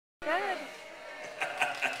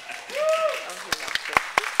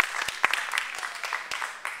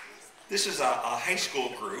This is a high school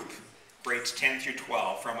group, grades 10 through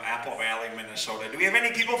 12 from Apple Valley, Minnesota. Do we have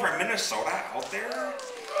any people from Minnesota out there?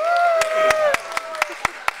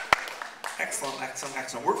 Excellent, excellent,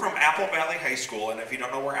 excellent. We're from Apple Valley High School, and if you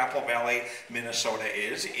don't know where Apple Valley, Minnesota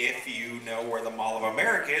is, if you know where the Mall of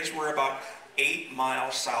America is, we're about 8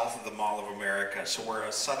 miles south of the Mall of America. So we're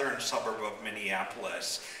a southern suburb of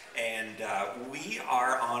Minneapolis. And we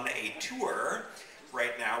are on a tour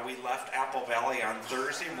right now. We left Apple Valley on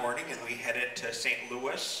Thursday morning and we headed to St.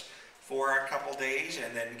 Louis for a couple days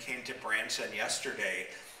and then came to Branson yesterday.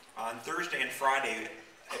 On Thursday and Friday,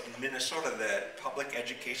 in Minnesota, the public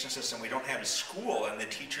education system, we don't have school and the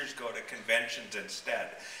teachers go to conventions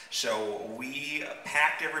instead. So we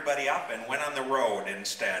packed everybody up and went on the road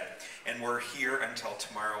instead. And we're here until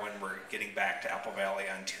tomorrow and we're getting back to Apple Valley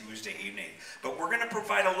on Tuesday evening. But we're going to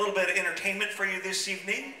provide a little bit of entertainment for you this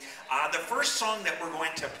evening. The first song that we're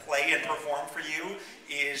going to play and perform for you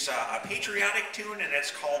is a patriotic tune, and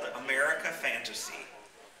it's called America Fantasy.